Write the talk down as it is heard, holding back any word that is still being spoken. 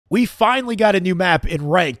We finally got a new map in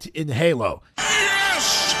Ranked in Halo.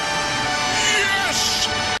 Yes!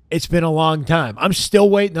 Yes! It's been a long time. I'm still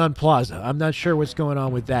waiting on Plaza. I'm not sure what's going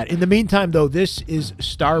on with that. In the meantime, though, this is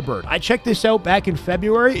Starboard. I checked this out back in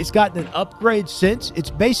February. It's gotten an upgrade since. It's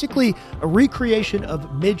basically a recreation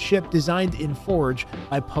of Midship designed in Forge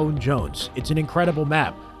by Pone Jones. It's an incredible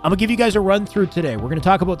map. I'm going to give you guys a run through today. We're going to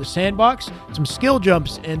talk about the Sandbox, some skill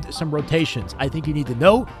jumps, and some rotations I think you need to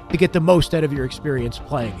know to get the most out of your experience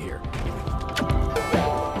playing here.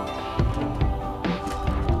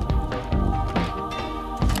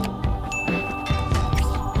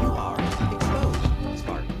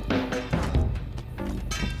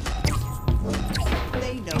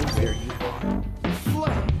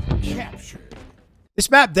 This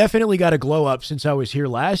map definitely got a glow up since I was here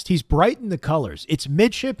last. He's brightened the colors. It's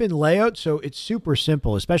midship in layout, so it's super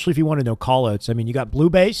simple, especially if you want to know callouts. I mean, you got blue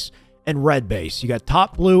base and red base. You got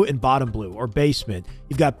top blue and bottom blue, or basement.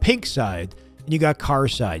 You've got pink side, and you got car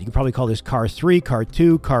side. You can probably call this car 3, car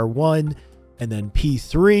 2, car 1, and then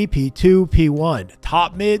P3, P2, P1.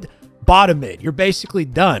 Top mid, bottom mid. You're basically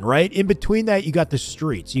done, right? In between that, you got the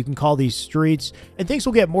streets. You can call these streets, and things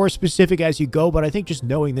will get more specific as you go, but I think just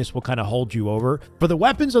knowing this will kind of hold you over. For the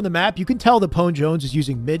weapons on the map, you can tell that Pone Jones is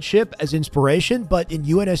using midship as inspiration, but in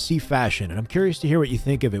UNSC fashion, and I'm curious to hear what you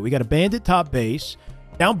think of it. We got a bandit top base.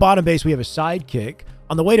 Down bottom base, we have a sidekick.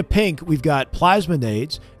 On the way to pink, we've got plasma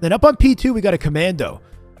nades. And then up on P2, we got a commando.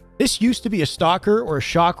 This used to be a stalker or a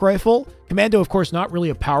shock rifle. Commando, of course, not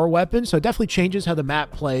really a power weapon, so it definitely changes how the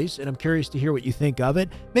map plays, and I'm curious to hear what you think of it.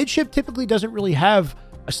 Midship typically doesn't really have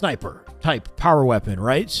a sniper type power weapon,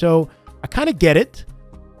 right? So I kind of get it.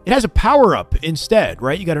 It has a power-up instead,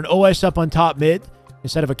 right? You got an OS up on top mid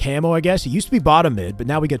instead of a camo, I guess. It used to be bottom mid, but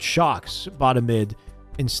now we get shocks bottom mid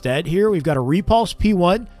instead here. We've got a repulse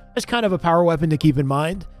P1. That's kind of a power weapon to keep in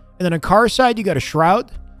mind. And then on car side, you got a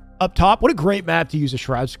shroud up top. What a great map to use a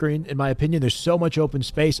shroud screen, in my opinion. There's so much open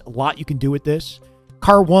space, a lot you can do with this.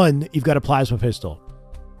 Car 1, you've got a plasma pistol,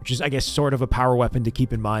 which is, I guess, sort of a power weapon to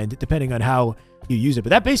keep in mind, depending on how you use it.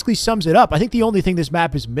 But that basically sums it up. I think the only thing this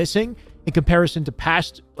map is missing in comparison to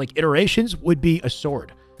past iterations would be a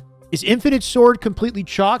sword. Is Infinite Sword completely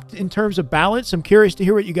chalked in terms of balance? I'm curious to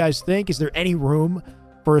hear what you guys think. Is there any room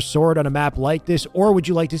for a sword on a map like this? Or would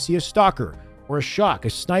you like to see a stalker or a shock, a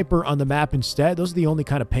sniper on the map instead? Those are the only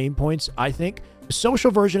kind of pain points, I think. The social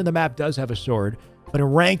version of the map does have a sword, but in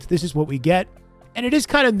ranked, this is what we get. And it is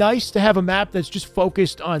kind of nice to have a map that's just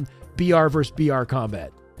focused on BR versus BR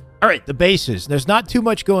combat. All right, the bases. There's not too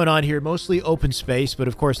much going on here, mostly open space, but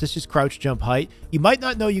of course, this is crouch jump height. You might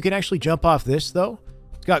not know you can actually jump off this, though.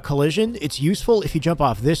 It's got collision. It's useful if you jump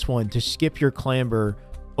off this one to skip your clamber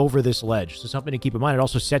over this ledge. So something to keep in mind. It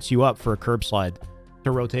also sets you up for a curb slide to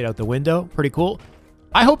rotate out the window. Pretty cool.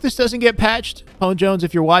 I hope this doesn't get patched, Pone Jones,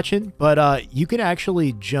 if you're watching, but you can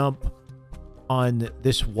actually jump on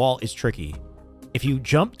this wall. It's tricky. If you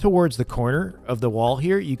jump towards the corner of the wall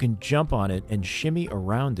here, you can jump on it and shimmy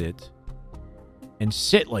around it and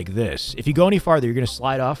sit like this. If you go any farther, you're going to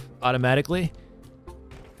slide off automatically.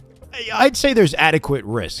 I'd say there's adequate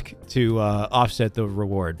risk to offset the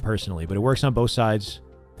reward personally, but it works on both sides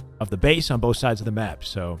of the base, on both sides of the map,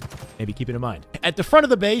 so maybe keep it in mind. At the front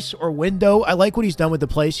of the base or window, I like what he's done with the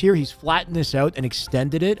place here. He's flattened this out and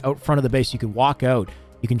extended it out front of the base. You can walk out.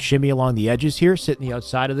 You can shimmy along the edges here, sit in the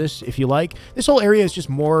outside of this if you like. This whole area is just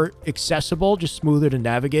more accessible, just smoother to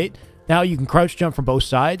navigate. Now you can crouch jump from both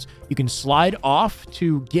sides. You can slide off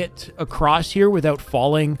to get across here without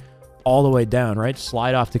falling all the way down, right?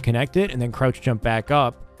 Slide off to connect it and then crouch jump back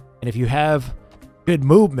up. And if you have good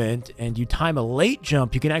movement and you time a late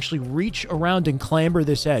jump, you can actually reach around and clamber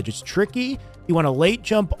this edge. It's tricky. You want to late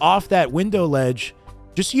jump off that window ledge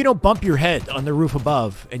just so you don't bump your head on the roof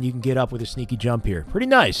above, and you can get up with a sneaky jump here. Pretty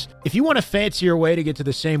nice. If you want a fancier way to get to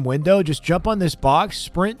the same window, just jump on this box,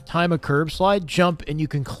 sprint, time a curb slide, jump, and you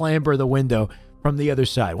can clamber the window from the other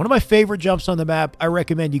side. One of my favorite jumps on the map. I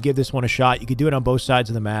recommend you give this one a shot. You can do it on both sides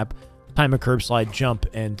of the map. Time a curb slide, jump,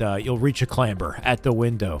 and you'll reach a clamber at the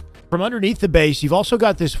window. From underneath the base, you've also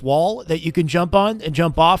got this wall that you can jump on and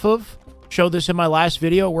jump off of. Showed this in my last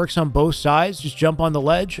video. It works on both sides. Just jump on the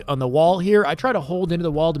ledge, on the wall here. I try to hold into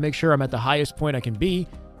the wall to make sure I'm at the highest point I can be,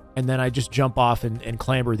 and then I just jump off and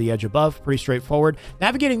clamber the edge above. Pretty straightforward.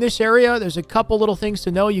 Navigating this area, there's a couple little things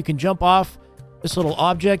to know. You can jump off this little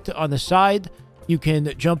object on the side. You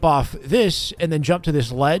can jump off this and then jump to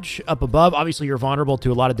this ledge up above. Obviously, you're vulnerable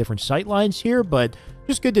to a lot of different sight lines here, but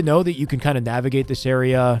just good to know that you can kind of navigate this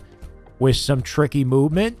area with some tricky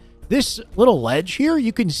movement. This little ledge here,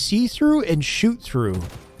 you can see through and shoot through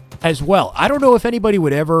as well. I don't know if anybody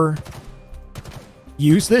would ever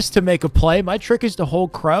use this to make a play. My trick is to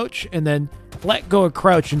hold crouch and then let go of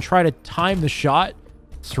crouch and try to time the shot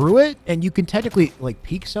through it. And you can technically, like,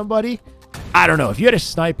 peek somebody. I don't know. If you had a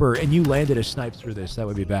sniper and you landed a snipe through this, that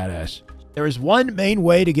would be badass. There is one main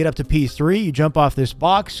way to get up to P3. You jump off this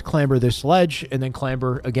box, clamber this ledge, and then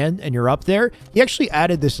clamber again, and you're up there. He actually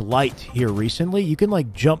added this light here recently. You can,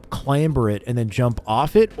 like, jump, clamber it, and then jump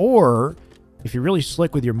off it. Or, if you're really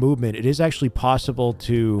slick with your movement, it is actually possible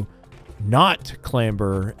to not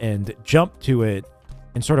clamber and jump to it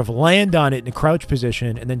and sort of land on it in a crouch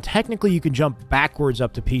position. And then technically you can jump backwards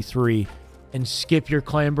up to P3 and skip your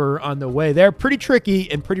clamber on the way there. Pretty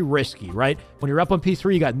tricky and pretty risky, right? When you're up on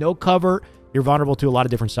P3, you got no cover. You're vulnerable to a lot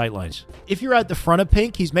of different sight lines. If you're at the front of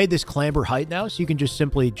pink, he's made this clamber height now, so you can just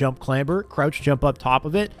simply jump clamber, crouch jump up top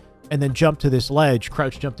of it, and then jump to this ledge,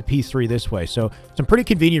 crouch jump to P3 this way. So some pretty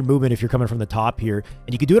convenient movement if you're coming from the top here.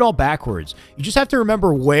 And you can do it all backwards. You just have to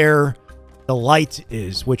remember where the light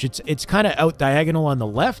is, which it's kind of out diagonal on the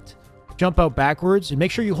left. Jump out backwards and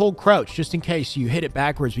make sure you hold crouch just in case you hit it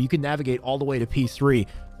backwards, but you can navigate all the way to P3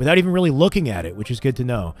 without even really looking at it, which is good to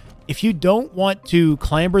know. If you don't want to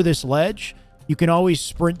clamber this ledge, you can always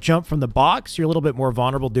sprint jump from the box. You're a little bit more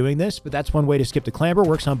vulnerable doing this, but that's one way to skip the clamber.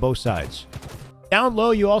 Works on both sides. Down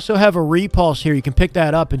low, you also have a repulse here. You can pick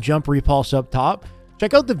that up and jump repulse up top.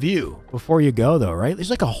 Check out the view before you go, though, right? There's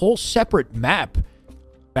like a whole separate map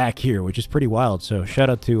back here, which is pretty wild. So shout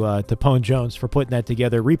out to Pone Jones for putting that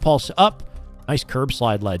together. Repulse up. Nice curb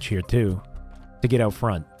slide ledge here, too, to get out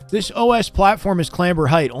front. This OS platform is clamber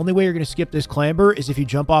height. Only way you're going to skip this clamber is if you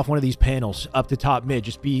jump off one of these panels up to top mid.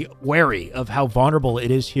 Just be wary of how vulnerable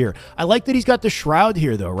it is here. I like that he's got the shroud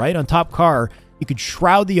here, though, right? On top car, you could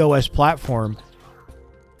shroud the OS platform.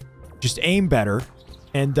 Just aim better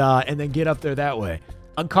and then get up there that way.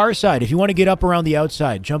 On car side, if you want to get up around the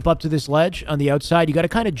outside, jump up to this ledge on the outside. You got to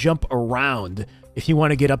kind of jump around if you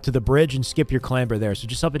want to get up to the bridge and skip your clamber there. So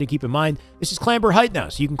just something to keep in mind. This is clamber height now.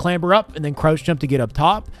 So you can clamber up and then crouch jump to get up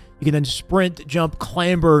top. You can then sprint, jump,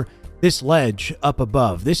 clamber this ledge up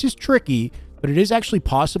above. This is tricky, but it is actually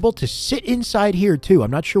possible to sit inside here too.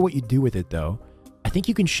 I'm not sure what you do with it though. I think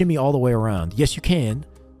you can shimmy all the way around. Yes, you can.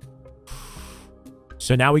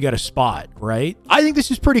 So now we got a spot, right? I think this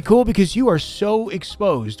is pretty cool because you are so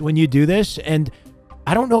exposed when you do this. And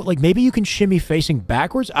I don't know, like maybe you can shimmy facing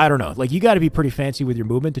backwards. I don't know. Like you got to be pretty fancy with your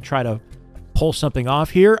movement to try to pull something off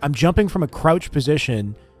here. I'm jumping from a crouch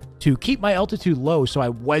position to keep my altitude low so I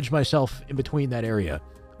wedge myself in between that area.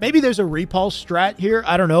 Maybe there's a repulse strat here.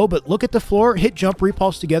 I don't know, but look at the floor. Hit jump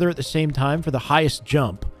repulse together at the same time for the highest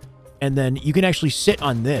jump. And then you can actually sit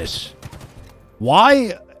on this.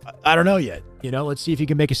 Why? I don't know yet. You know, let's see if you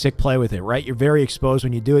can make a sick play with it, right? You're very exposed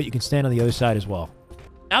when you do it. You can stand on the other side as well.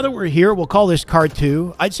 Now that we're here, we'll call this car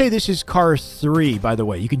 2. I'd say this is car 3, by the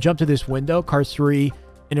way. You can jump to this window, car 3,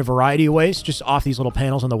 in a variety of ways, just off these little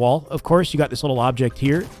panels on the wall. Of course, you got this little object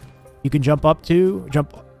here. You can jump up to,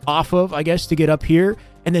 jump off of, I guess, to get up here.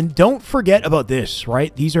 And then don't forget about this,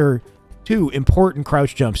 right? These are 2 important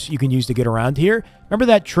crouch jumps you can use to get around here. Remember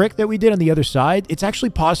that trick that we did on the other side? It's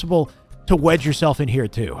actually possible to wedge yourself in here,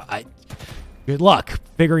 too. Good luck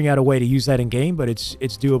figuring out a way to use that in game, but it's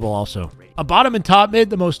doable also. On bottom and top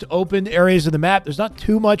mid, the most open areas of the map, there's not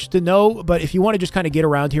too much to know, but if you want to just kind of get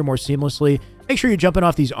around here more seamlessly, make sure you're jumping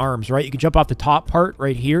off these arms, right? You can jump off the top part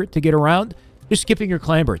right here to get around, just skipping your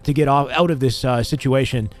clamber to get out of this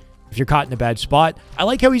situation if you're caught in a bad spot. I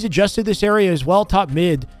like how he's adjusted this area as well. Top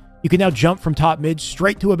mid, you can now jump from top mid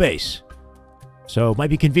straight to a base. So it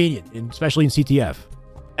might be convenient, especially in CTF.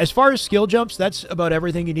 As far as skill jumps, that's about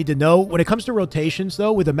everything you need to know. When it comes to rotations,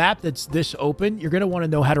 though, with a map that's this open, you're going to want to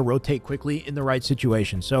know how to rotate quickly in the right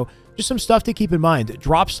situation. So just some stuff to keep in mind.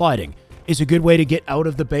 Drop sliding is a good way to get out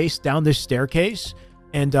of the base down this staircase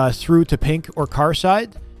and through to pink or car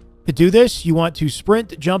side. To do this, you want to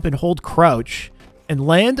sprint, jump, and hold crouch and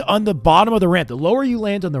land on the bottom of the ramp. The lower you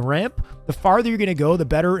land on the ramp, the farther you're going to go, the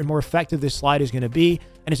better and more effective this slide is going to be.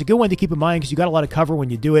 And it's a good one to keep in mind because you got a lot of cover when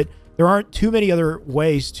you do it. There aren't too many other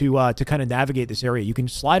ways to kind of navigate this area. You can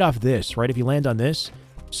slide off this, right? If you land on this,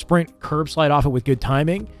 sprint, curb slide off it with good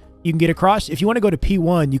timing, you can get across. If you want to go to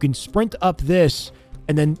P1, you can sprint up this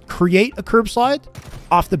and then create a curb slide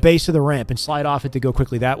off the base of the ramp and slide off it to go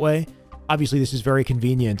quickly that way. Obviously, this is very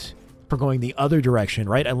convenient for going the other direction,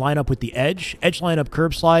 right? I line up with the edge line up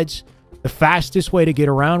curb slides. The fastest way to get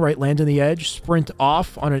around, right? Land on the edge, sprint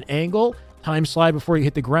off on an angle, time slide before you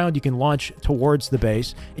hit the ground. You can launch towards the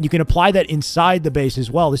base, and you can apply that inside the base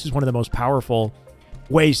as well. This is one of the most powerful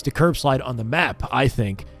ways to curb slide on the map, I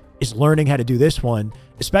think, is learning how to do this one,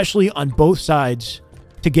 especially on both sides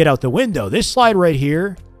to get out the window. This slide right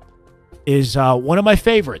here is one of my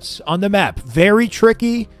favorites on the map. Very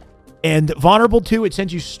tricky and vulnerable too. It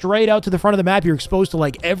sends you straight out to the front of the map. You're exposed to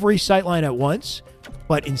like every sightline at once.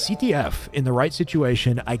 But in CTF, in the right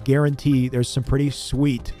situation, I guarantee there's some pretty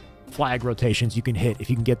sweet flag rotations you can hit if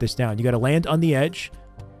you can get this down. You got to land on the edge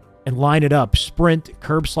and line it up. Sprint,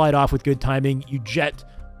 curb slide off with good timing. You jet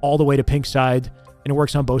all the way to pink side, and it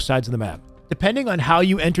works on both sides of the map. Depending on how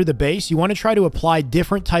you enter the base, you want to try to apply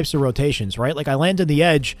different types of rotations, right? Like I land on the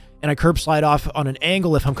edge and I curb slide off on an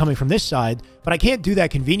angle if I'm coming from this side, but I can't do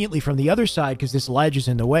that conveniently from the other side because this ledge is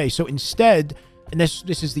in the way. So instead, and this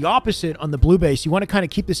is the opposite on the blue base, you want to kind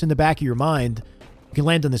of keep this in the back of your mind. You can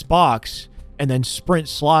land on this box and then sprint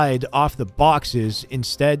slide off the boxes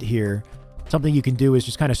instead here. Something you can do is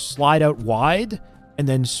just kind of slide out wide and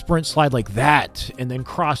then sprint slide like that and then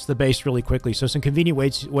cross the base really quickly. So some convenient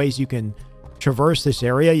ways you can traverse this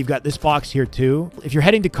area. You've got this box here too. If you're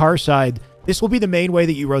heading to car side, this will be the main way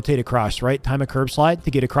that you rotate across, right? Time a curb slide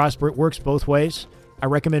to get across. It works both ways. I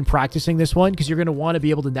recommend practicing this one because you're going to want to be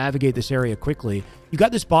able to navigate this area quickly. You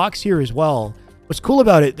got this box here as well. What's cool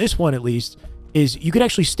about it, this one at least, is you can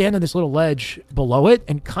actually stand on this little ledge below it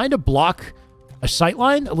and kind of block a sight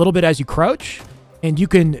line a little bit as you crouch, and you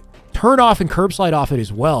can turn off and curb slide off it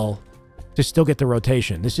as well to still get the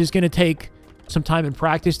rotation. This is going to take some time and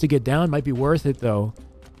practice to get down. Might be worth it though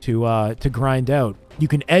to grind out. You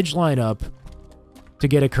can edge line up to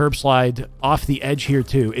get a curb slide off the edge here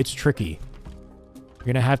too. It's tricky.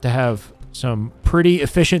 You're going to have some pretty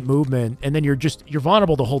efficient movement, and then you're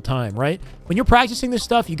vulnerable the whole time, right? When you're practicing this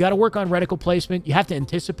stuff, you got to work on reticle placement. You have to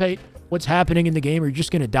anticipate what's happening in the game or you're just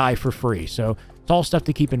going to die for free. So it's all stuff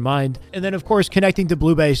to keep in mind. And then, of course, connecting to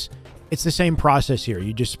blue base, it's the same process here.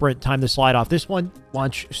 You just sprint, time the slide off this one,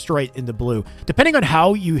 launch straight into blue. Depending on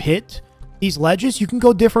how you hit these ledges, you can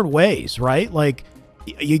go different ways, right? Like,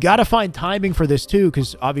 you got to find timing for this too,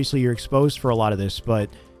 because obviously you're exposed for a lot of this, but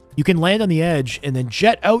you can land on the edge and then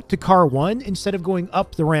jet out to car 1 instead of going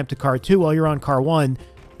up the ramp to car 2 while you're on car 1.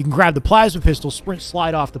 You can grab the plasma pistol, sprint,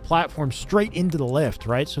 slide off the platform straight into the lift,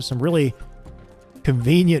 right? So some really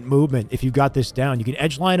convenient movement if you've got this down. You can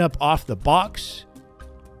edge line up off the box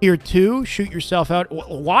here too, shoot yourself out.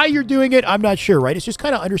 Why you're doing it, I'm not sure, right? It's just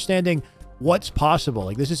kind of understanding what's possible.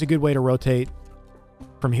 Like, this is a good way to rotate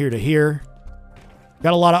from here to here.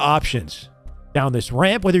 Got a lot of options down this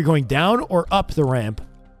ramp, whether you're going down or up the ramp.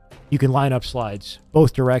 You can line up slides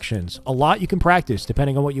both directions. A lot you can practice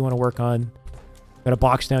depending on what you want to work on. Got a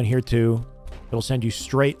box down here too. It'll send you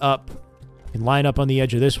straight up. You can line up on the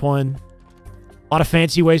edge of this one. A lot of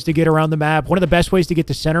fancy ways to get around the map. One of the best ways to get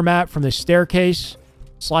to center map from this staircase.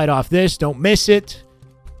 Slide off this. Don't miss it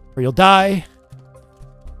or you'll die.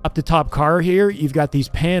 Up the top car here, you've got these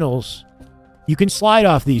panels. You can slide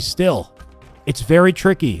off these still. It's very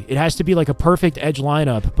tricky. It has to be like a perfect edge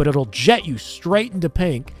lineup, but it'll jet you straight into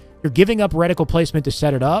pink. You're giving up reticle placement to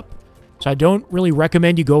set it up, so I don't really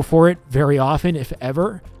recommend you go for it very often, if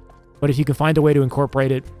ever. But if you can find a way to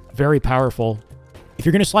incorporate it, very powerful. If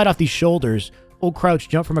you're going to slide off these shoulders, hold crouch,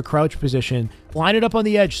 jump from a crouch position, line it up on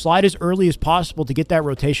the edge, slide as early as possible to get that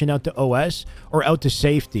rotation out to OS or out to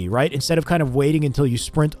safety, right? Instead of kind of waiting until you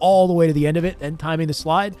sprint all the way to the end of it and timing the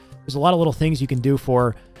slide, there's a lot of little things you can do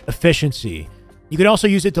for efficiency. You can also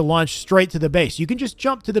use it to launch straight to the base. You can just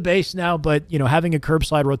jump to the base now, but, you know, having a curb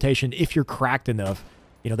slide rotation, if you're cracked enough,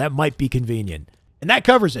 you know, that might be convenient. And that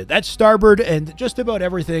covers it. That's Starboard and just about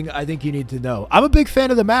everything I think you need to know. I'm a big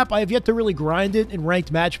fan of the map. I have yet to really grind it in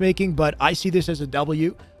ranked matchmaking, but I see this as a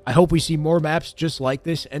W. I hope we see more maps just like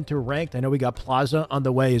this enter ranked. I know we got Plaza on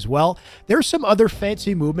the way as well. There's some other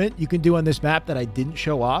fancy movement you can do on this map that I didn't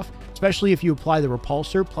show off, especially if you apply the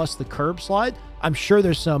repulsor plus the curb slide. I'm sure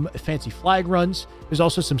there's some fancy flag runs. There's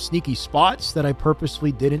also some sneaky spots that I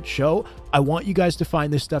purposefully didn't show. I want you guys to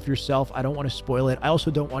find this stuff yourself. I don't want to spoil it. I also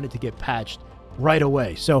don't want it to get patched right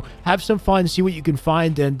away. So have some fun, see what you can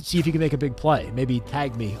find, and see if you can make a big play. Maybe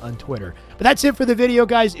tag me on Twitter. But that's it for the video,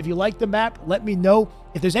 guys. If you like the map, let me know.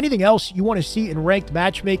 If there's anything else you want to see in ranked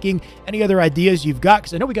matchmaking, any other ideas you've got,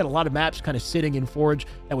 because I know we got a lot of maps kind of sitting in Forge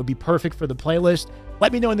that would be perfect for the playlist.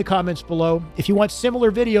 Let me know in the comments below. If you want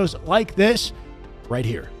similar videos like this, right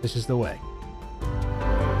here, this is the way.